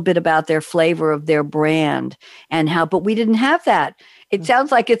you a little bit about their flavor of their brand and how, but we didn't have that. It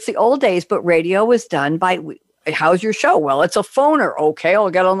sounds like it's the old days, but radio was done by, how's your show? Well, it's a phoner. Okay, I'll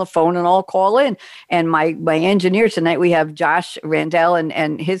get on the phone and I'll call in. And my engineer tonight, we have Josh Randell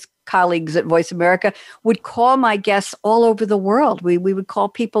and his colleagues at Voice America would call my guests all over the world. We would call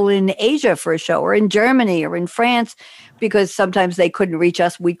people in Asia for a show, or in Germany or in France, because sometimes they couldn't reach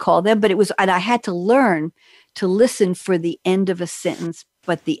us. We'd call them, but and I had to learn to listen for the end of a sentence,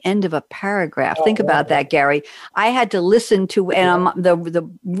 but the end of a paragraph. Think about that, Gary. I had to listen to, and the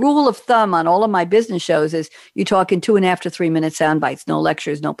rule of thumb on all of my business shows is you talk in 2.5 to 3 minute sound bites, no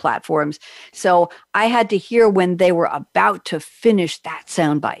lectures, no platforms. So I had to hear when they were about to finish that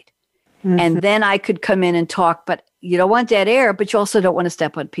sound bite. Mm-hmm. And then I could come in and talk, but you don't want dead air, but you also don't want to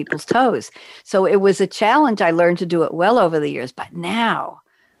step on people's toes. So it was a challenge. I learned to do it well over the years, but now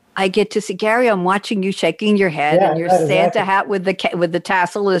I get to see, Gary, I'm watching you shaking your head, and your Santa hat with the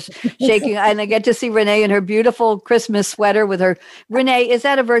tassel is shaking. And I get to see Renae in her beautiful Christmas sweater with her. Renae, is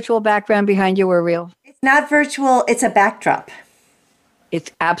that a virtual background behind you or real? It's not virtual. It's a backdrop. It's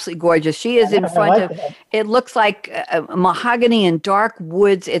absolutely gorgeous. She is in front of, it looks like mahogany and dark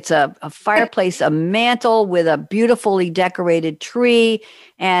woods. It's a fireplace, a mantle with a beautifully decorated tree.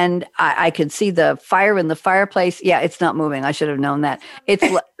 And I can see the fire in the fireplace. Yeah, it's not moving. I should have known that.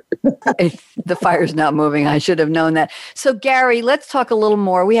 The fire's not moving. I should have known that. So Gary, let's talk a little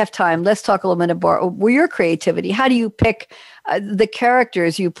more. We have time. Let's talk a little bit about your creativity. How do you pick the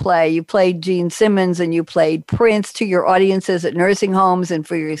characters you play? You played Gene Simmons and you played Prince to your audiences at nursing homes and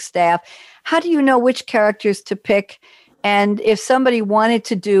for your staff. How do you know which characters to pick? And if somebody wanted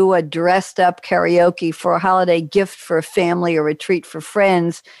to do a dressed up karaoke for a holiday gift for a family or a treat for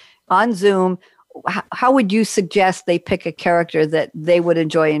friends on Zoom, how would you suggest they pick a character that they would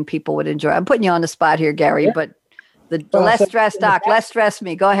enjoy and people would enjoy? I'm putting you on the spot here, Gary, but the less stress doc, less stress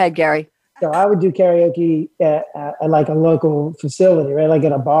me. Go ahead, Gary. So I would do karaoke at like a local facility, right? Like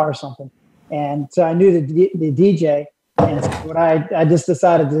at a bar or something. And so I knew the DJ. And so what I just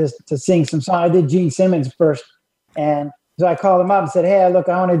decided to sing some songs. I did Gene Simmons first. And so I called him up and said, hey, look,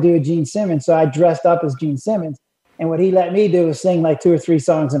 I want to do a Gene Simmons. So I dressed up as Gene Simmons. And what he let me do was sing like 2 or 3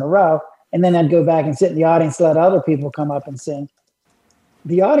 songs in a row. And then I'd go back and sit in the audience, let other people come up and sing.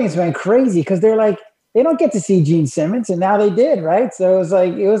 The audience went crazy because they're like, they don't get to see Gene Simmons. And now they did, right? So it was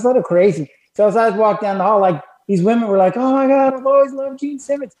a little crazy. So as I was walking down the hall, like these women were like, oh my God, I've always loved Gene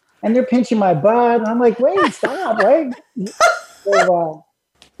Simmons. And they're pinching my butt. And I'm like, wait, stop, right? So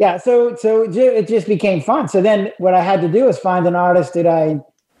it just became fun. So then what I had to do is find an artist that I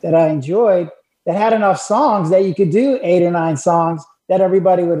enjoyed that had enough songs that you could do 8 or 9 songs that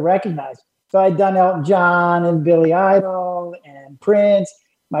everybody would recognize. So I'd done Elton John and Billy Idol and Prince.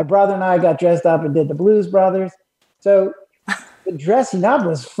 My brother and I got dressed up and did the Blues Brothers. So the dressing up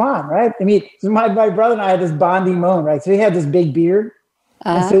was fun, right? I mean, my brother and I had this bonding moment, right? So he had this big beard.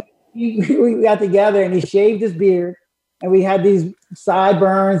 And so we got together and he shaved his beard and we had these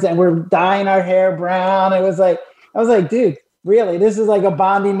sideburns and we're dyeing our hair brown. I was like, dude, really? This is like a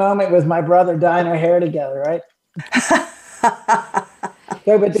bonding moment with my brother dyeing our hair together, right?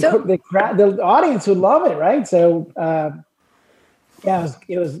 The audience would love it, right? So,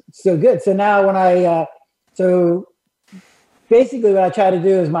 it was so good. So now when so basically what I try to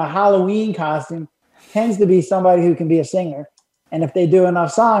do is my Halloween costume tends to be somebody who can be a singer. And if they do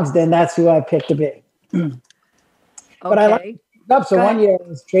enough songs, then that's who I pick to be. But I like up. So one year it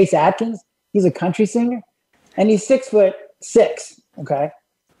was Trace Atkins. He's a country singer and he's 6'6". Okay.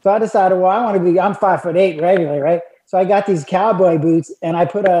 So I decided, well, I'm 5'8" regularly, right? So I got these cowboy boots and I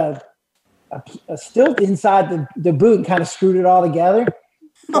put a stilt inside the boot and kind of screwed it all together.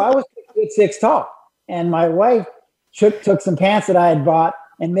 So I was 6'6" tall. And my wife took some pants that I had bought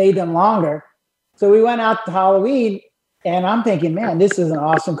and made them longer. So we went out to Halloween and I'm thinking, man, this is an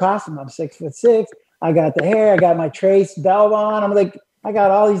awesome costume. I'm 6'6". I got the hair, I got my trace belt on. I'm like, I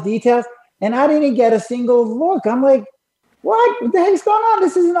got all these details, and I didn't get a single look. I'm like, what the heck's going on?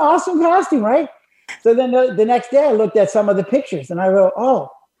 This is an awesome costume, right? So then the next day I looked at some of the pictures and I go, oh,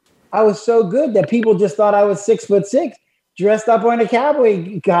 I was so good that people just thought I was 6'6", dressed up in a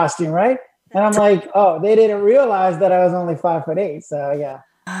cowboy costume, right? And I'm like, oh, they didn't realize that I was only 5'8". So yeah,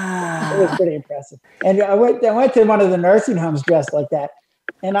 it was pretty impressive. And I went to one of the nursing homes dressed like that.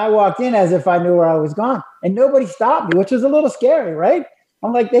 And I walked in as if I knew where I was going. And nobody stopped me, which was a little scary, right?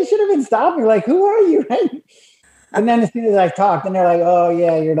 I'm like, they should have been stopping me. Like, who are you, right? And then as soon as I talked, and they're like, oh,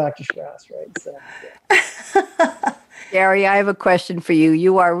 yeah, you're Dr. Sprouse, right? So, yeah. Gary, I have a question for you.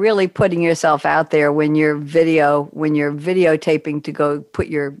 You are really putting yourself out there when you're videotaping to go put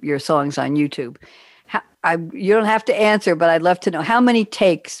your songs on YouTube. You don't have to answer, but I'd love to know how many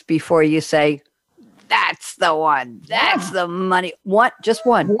takes before you say, that's the one, that's the money. What? Just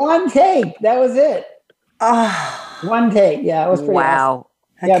one? One take. That was it. Oh. One take. Yeah, it was pretty awesome.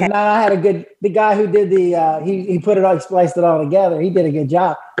 Yeah, okay. No, I had the guy who did he put it all, he spliced it all together. He did a good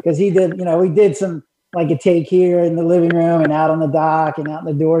job because he did, we did some, like a take here in the living room and out on the dock and out in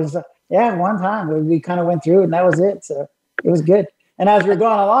the doors and stuff. Yeah, one time we kind of went through it and that was it. So it was good. And as we're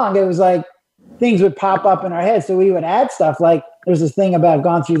going along, it was like things would pop up in our heads. So we would add stuff like there's this thing about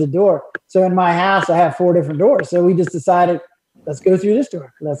gone through the door. So in my house, I have 4 different doors. So we just decided, let's go through this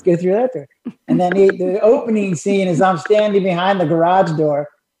door. Let's go through that door. And then the opening scene is I'm standing behind the garage door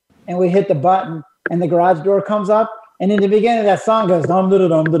and we hit the button and the garage door comes up. And in the beginning of that song goes, dum, da,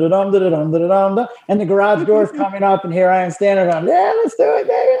 dum, da, dum, da, dum, da, dum, da, and the garage door is coming up and here I am standing around. Yeah, let's do it,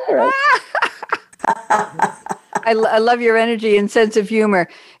 baby. Right? I love your energy and sense of humor.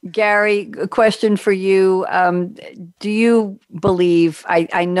 Gary, a question for you. Do you believe,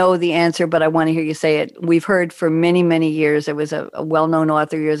 I know the answer, but I want to hear you say it. We've heard for many, many years, there was a well-known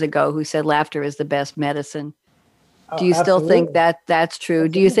author years ago who said laughter is the best medicine. Do you still think that that's true?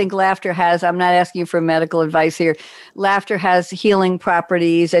 Absolutely. Do you think laughter has, I'm not asking you for medical advice here, laughter has healing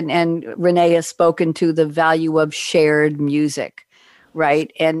properties and Renae has spoken to the value of shared music,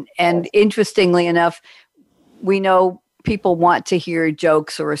 right? And interestingly enough, we know people want to hear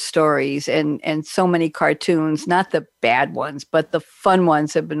jokes or stories and so many cartoons, not the bad ones, but the fun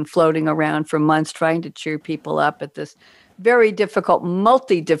ones have been floating around for months trying to cheer people up at this very difficult,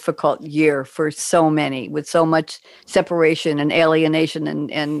 multi-difficult year for so many, with so much separation and alienation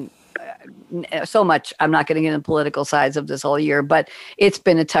and so much. I'm not getting into the political sides of this whole year, but it's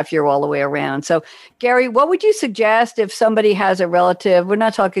been a tough year all the way around. So, Gary, what would you suggest if somebody has a relative, we're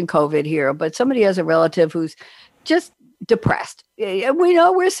not talking COVID here, but somebody has a relative who's just depressed? We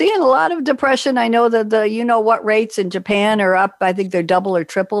know we're seeing a lot of depression. I know that the rates in Japan are up. I think they're double or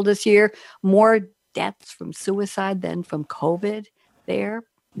triple this year. More deaths from suicide than from COVID there.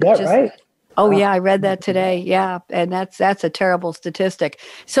 That's right. Oh, yeah, I read that today. Yeah, and that's a terrible statistic.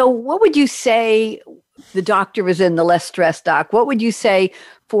 So what would you say, the doctor is in, the less stressed doc, what would you say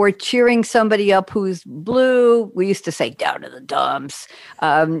for cheering somebody up who's blue? We used to say down to the dumps,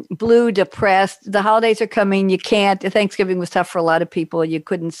 blue, depressed. The holidays are coming. You can't. Thanksgiving was tough for a lot of people. You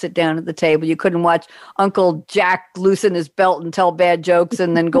couldn't sit down at the table. You couldn't watch Uncle Jack loosen his belt and tell bad jokes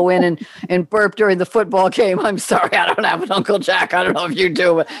and then go in and burp during the football game. I'm sorry, I don't have an Uncle Jack. I don't know if you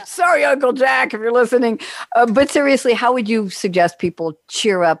do, but sorry, Uncle Jack, if you're listening. But seriously, how would you suggest people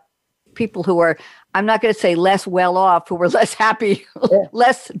cheer up people who are, I'm not going to say less well off, who were less happy,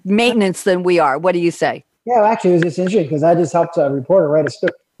 less maintenance than we are? What do you say? Yeah, actually, it was just interesting because I just helped a reporter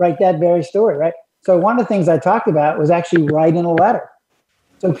write that very story, right? So one of the things I talked about was actually writing a letter.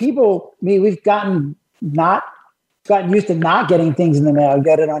 So we've gotten used to not getting things in the mail,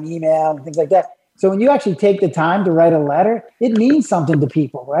 get it on email and things like that. So when you actually take the time to write a letter, it means something to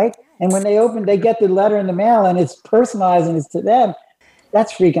people, right? And when they get the letter in the mail and it's personalized and it's to them,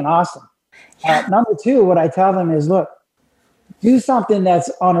 that's freaking awesome. Number 2, what I tell them is, look, do something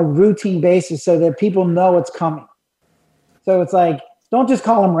that's on a routine basis so that people know it's coming. So it's like, don't just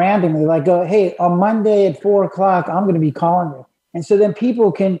call them randomly. Like, go, hey, on Monday at 4:00, I'm going to be calling you. And so then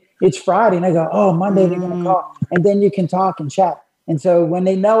people it's Friday and they go, oh, Monday they're going to call. And then you can talk and chat. And so when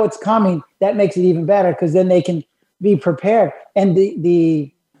they know it's coming, that makes it even better because then they can be prepared. And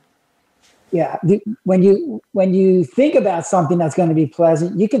when you think about something that's going to be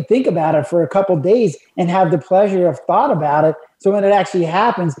pleasant, you can think about it for a couple of days and have the pleasure of thought about it. So when it actually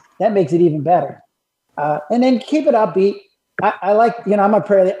happens, that makes it even better. And then keep it upbeat. I like, I'm a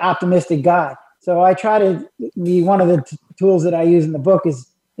fairly optimistic guy. So I try to be, one of the tools that I use in the book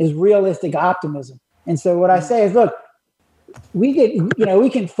is realistic optimism. And so what I say is, look, we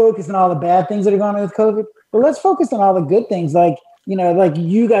can focus on all the bad things that are going on with COVID, but let's focus on all the good things. Like, like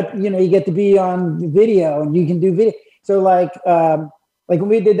you get to be on video and you can do video. So like when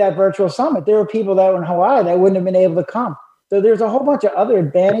we did that virtual summit, there were people that were in Hawaii that wouldn't have been able to come. So there's a whole bunch of other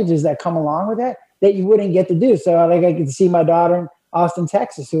advantages that come along with that you wouldn't get to do. So like I get to see my daughter in Austin,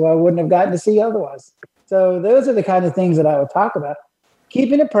 Texas, who I wouldn't have gotten to see otherwise. So those are the kind of things that I would talk about.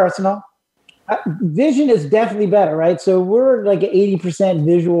 Keeping it personal. Vision is definitely better, right? So we're like an 80%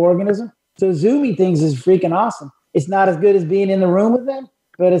 visual organism. So Zooming things is freaking awesome. It's not as good as being in the room with them,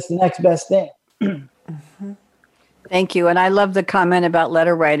 but it's the next best thing. Mm-hmm. Thank you. And I love the comment about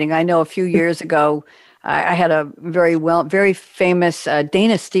letter writing. I know a few years ago, I had a very famous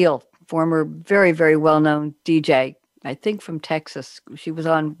Dana Steele, former very, very well-known DJ, I think from Texas. She was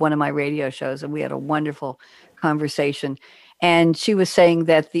on one of my radio shows and we had a wonderful conversation. And she was saying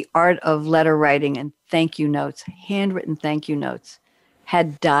that the art of letter writing and thank you notes, handwritten thank you notes,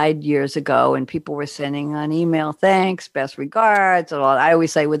 had died years ago, and people were sending on email, thanks, best regards, and all. I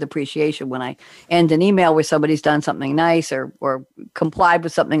always say with appreciation when I end an email where somebody's done something nice or complied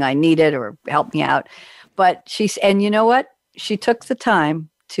with something I needed or helped me out. But and you know what? She took the time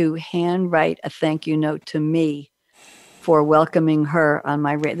to handwrite a thank you note to me for welcoming her on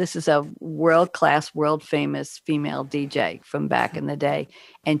my radio. This is a world-class, world-famous female DJ from back in the day.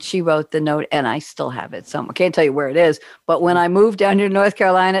 And she wrote the note, and I still have it somewhere. I can't tell you where it is, but when I moved down to North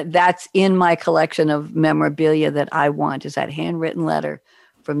Carolina, that's in my collection of memorabilia that I want, is that handwritten letter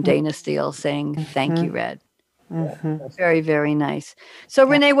from Dana Steele saying, thank you, Red. Mm-hmm. Very, very nice. So,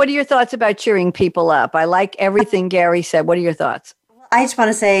 Renae, what are your thoughts about cheering people up? I like everything Gary said. What are your thoughts? I just want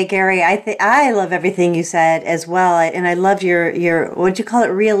to say, Gary, I love everything you said as well, and I loved your what'd you call it?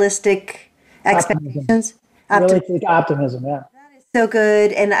 Realistic expectations. Realistic optimism. Yeah. That is so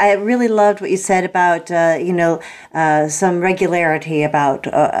good, and I really loved what you said about some regularity about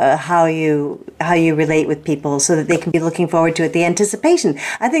how you relate with people, so that they can be looking forward to it. The anticipation.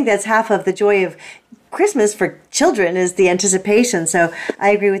 I think that's half of the joy of Christmas for children is the anticipation. So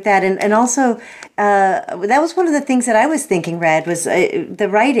I agree with that. And also, that was one of the things that I was thinking, Red, was the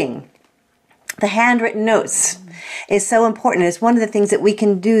writing. The handwritten notes is so important. It's one of the things that we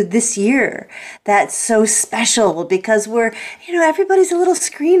can do this year that's so special because we're, everybody's a little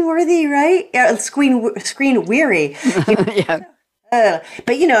screen worthy, right? Screen weary. Yeah. But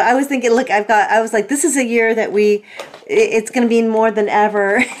I was thinking, look, I was like, this is a year that it's going to be more than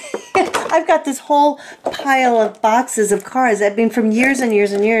ever. I've got this whole pile of boxes of cards that have been from years and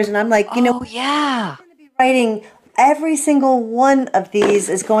years and years. And I'm like, yeah, I'm going to be writing every single one of these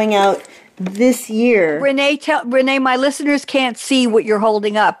is going out this year. Renae, my listeners can't see what you're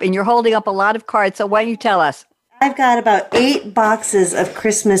holding up, and you're holding up a lot of cards. So why don't you tell us? I've got about 8 boxes of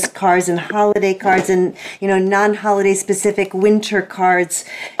Christmas cards and holiday cards and, non-holiday specific winter cards,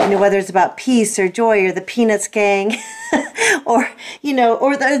 whether it's about peace or joy or the Peanuts gang or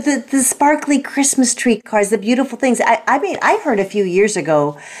the sparkly Christmas tree cards, the beautiful things. I heard a few years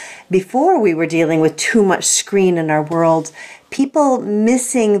ago, before we were dealing with too much screen in our world, people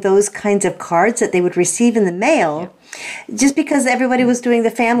missing those kinds of cards that they would receive in the mail just because everybody was doing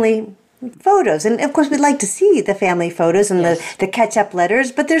the family photos. And of course, we'd like to see the family photos and the catch-up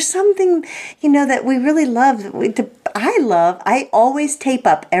letters, but there's something, that we really love. I always tape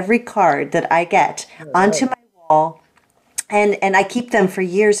up every card that I get onto my wall, and I keep them for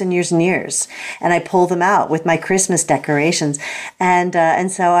years and years and years, and I pull them out with my Christmas decorations. And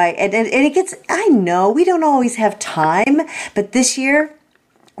so it gets, I know we don't always have time, but this year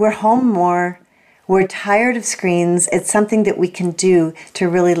we're home more. We're tired of screens. It's something that we can do to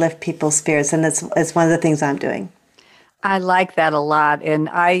really lift people's spirits, and it's one of the things I'm doing. I like that a lot. And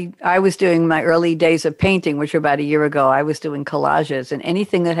I was doing my early days of painting, which were about a year ago. I was doing collages, and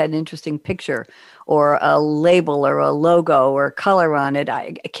anything that had an interesting picture or a label or a logo or color on it.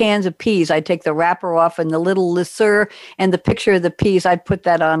 Cans of peas, I'd take the wrapper off and the little lisseur and the picture of the peas, I'd put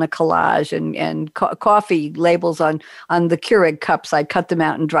that on a collage, and coffee labels on the Keurig cups. I'd cut them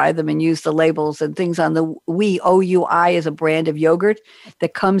out and dry them and use the labels, and things on the OUI. OUI is a brand of yogurt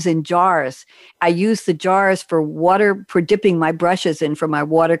that comes in jars. I use the jars for dipping my brushes in for my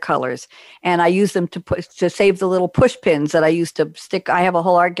watercolors. And I use them to save the little push pins that I used to stick. I have a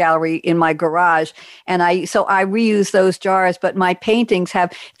whole art gallery in my garage, and I reuse those jars. But my paintings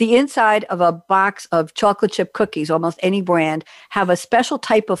have the inside of a box of chocolate chip cookies, almost any brand, have a special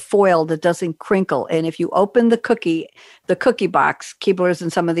type of foil that doesn't crinkle. And if you open the cookie box, Keebler's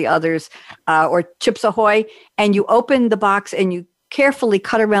and some of the others, or Chips Ahoy, and you open the box and you carefully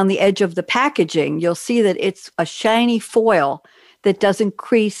cut around the edge of the packaging, you'll see that it's a shiny foil that doesn't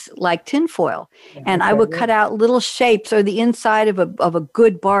crease like tinfoil. And I would cut out little shapes, or the inside of a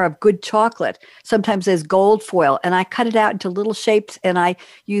good bar of good chocolate. Sometimes there's gold foil, and I cut it out into little shapes, and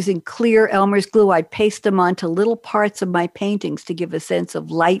using clear Elmer's glue, I paste them onto little parts of my paintings to give a sense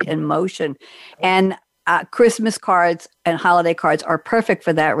of light and motion. And Christmas cards and holiday cards are perfect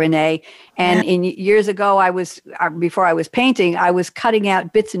for that, Renae. And years ago, before I was painting, I was cutting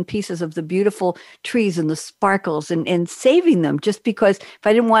out bits and pieces of the beautiful trees and the sparkles and saving them, just because if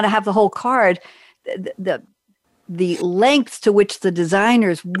I didn't want to have the whole card, the lengths to which the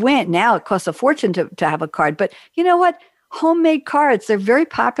designers went. Now it costs a fortune to have a card. But you know what? Homemade cards, they're very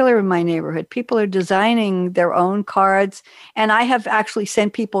popular in my neighborhood. People are designing their own cards. And I have actually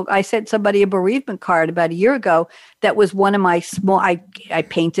I sent somebody a bereavement card about a year ago that was one of my I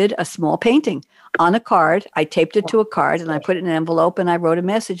painted a small painting on a card. I taped it to a card and I put it in an envelope and I wrote a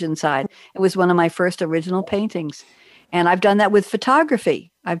message inside. It was one of my first original paintings. And I've done that with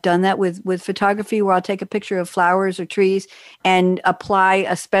photography. I've done that with photography, where I'll take a picture of flowers or trees and apply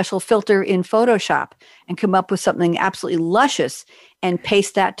a special filter in Photoshop and come up with something absolutely luscious and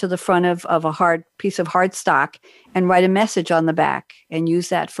paste that to the front of a hard piece of hardstock and write a message on the back and use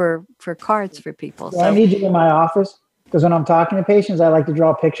that for cards for people. So I need you in my office, because when I'm talking to patients, I like to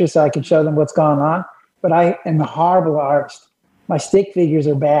draw pictures so I can show them what's going on. But I am a horrible artist. My stick figures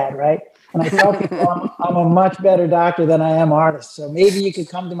are bad, right? And I tell people I'm a much better doctor than I am artist. So maybe you could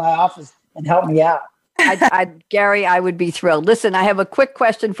come to my office and help me out. Gary, I would be thrilled. Listen, I have a quick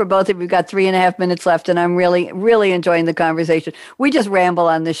question for both of you. We've got 3.5 minutes left, and I'm really, really enjoying the conversation. We just ramble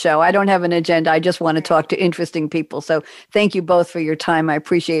on this show. I don't have an agenda. I just want to talk to interesting people. So thank you both for your time. I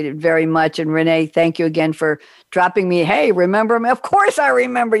appreciate it very much. And Renae, thank you again for dropping me. Hey, remember me? Of course I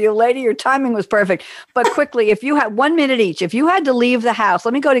remember you, lady. Your timing was perfect. But quickly, if you had 1 minute each, if you had to leave the house,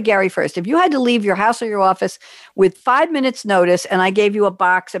 let me go to Gary first. If you had to leave your house or your office with 5 minutes notice, and I gave you a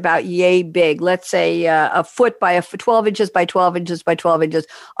box about yay big, let's say a foot by 12 inches by 12 inches by 12 inches,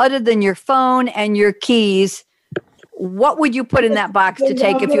 other than your phone and your keys, what would you put in that box to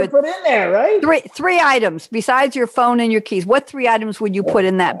take if you had put in there, right? Three items besides your phone and your keys? What 3 items would you put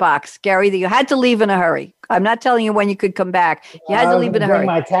in that box, Gary, that you had to leave in a hurry? I'm not telling you when you could come back. You had to leave in a hurry.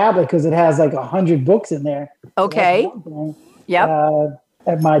 My tablet, because it has like 100 books in there. Okay. Yep.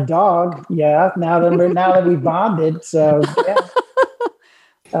 And my dog. Yeah. Now that we bonded. So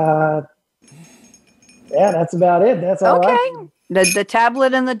yeah. Yeah, that's about it. That's all. Okay. The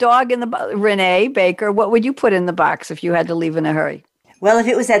tablet and the dog and the Renae Baker. What would you put in the box if you had to leave in a hurry? Well, if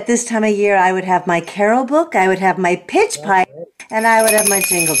it was at this time of year, I would have my carol book, I would have my pitch pipe, and I would have my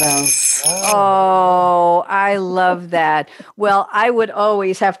jingle bells. Oh, I love that. Well, I would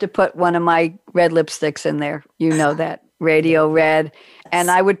always have to put one of my red lipsticks in there. You know that, Radio Red.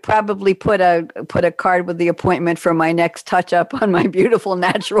 And I would probably put a card with the appointment for my next touch-up on my beautiful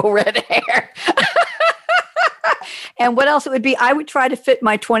natural red hair. And what else it would be, I would try to fit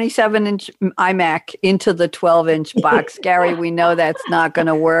my 27-inch iMac into the 12-inch box. Gary, we know that's not going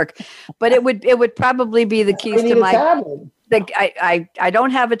to work. But it would probably be the keys to my tablet. I don't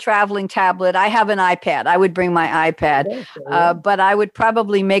have a traveling tablet. I have an iPad. I would bring my iPad. But I would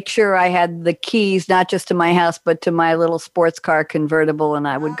probably make sure I had the keys, not just to my house, but to my little sports car convertible. And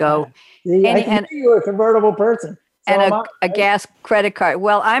I would go. I can see you're a convertible person. So and a gas credit card.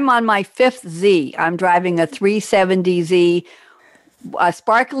 Well, I'm on my 5th Z. I'm driving a 370Z, a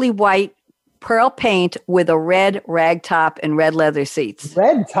sparkly white pearl paint with a red rag top and red leather seats.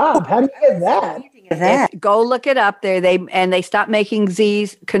 Red top? How do you get that? Go look it up. They stopped making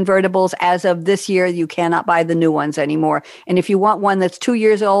Z's convertibles as of this year. You cannot buy the new ones anymore. And if you want one that's 2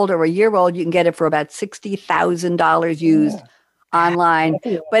 years old or a year old, you can get it for about $60,000 used. Online.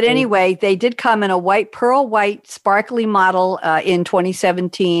 But anyway, they did come in a pearl white, sparkly model in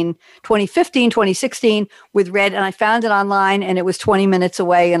 2015, 2016 with red. And I found it online and it was 20 minutes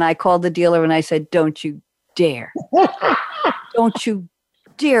away. And I called the dealer and I said, don't you dare. Don't you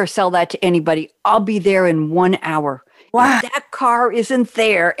dare sell that to anybody. I'll be there in 1 hour. Wow. If that car isn't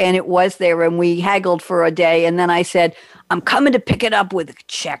there. And it was there. And we haggled for a day. And then I said, I'm coming to pick it up with a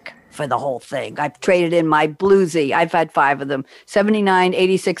check for the whole thing. I've traded in my Blue Z. I've had 5 of them, 79,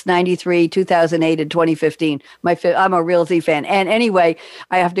 86, 93, 2008, and 2015. I'm a real Z fan. And anyway,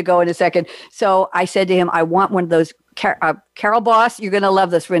 I have to go in a second. So I said to him, I want one of those, Carol Boss, you're going to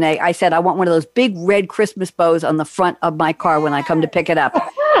love this, Renae. I said, I want one of those big red Christmas bows on the front of my car when I come to pick it up.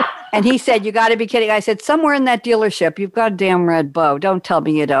 And he said, you got to be kidding. I said, somewhere in that dealership, you've got a damn red bow. Don't tell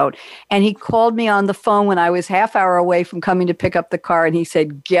me you don't. And he called me on the phone when I was half hour away from coming to pick up the car. And he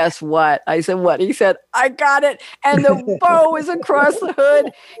said, guess what? I said, what? He said, I got it. And the bow is across the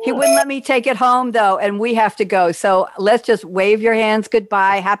hood. He wouldn't let me take it home, though. And we have to go. So let's just wave your hands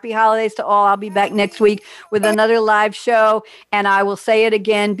goodbye. Happy holidays to all. I'll be back next week with another live show. And I will say it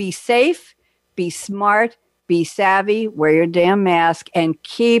again. Be safe, be smart, be savvy, wear your damn mask, and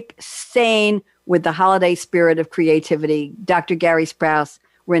keep sane with the holiday spirit of creativity. Dr. Gary Sprouse,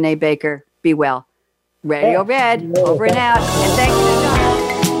 Renae Baker, be well. Radio Red, over and out. And thank you,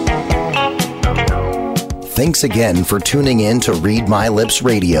 John. Thanks again for tuning in to Read My Lips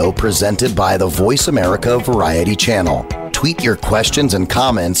Radio, presented by the Voice America Variety Channel. Tweet your questions and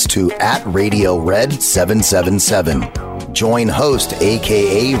comments to @RadioRed777. Join host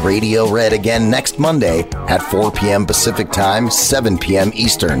akaRadioRed again next Monday at 4 p.m. Pacific Time, 7 p.m.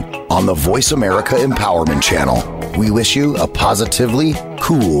 Eastern on the Voice America Empowerment Channel. We wish you a positively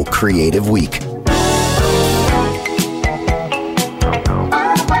cool, creative week.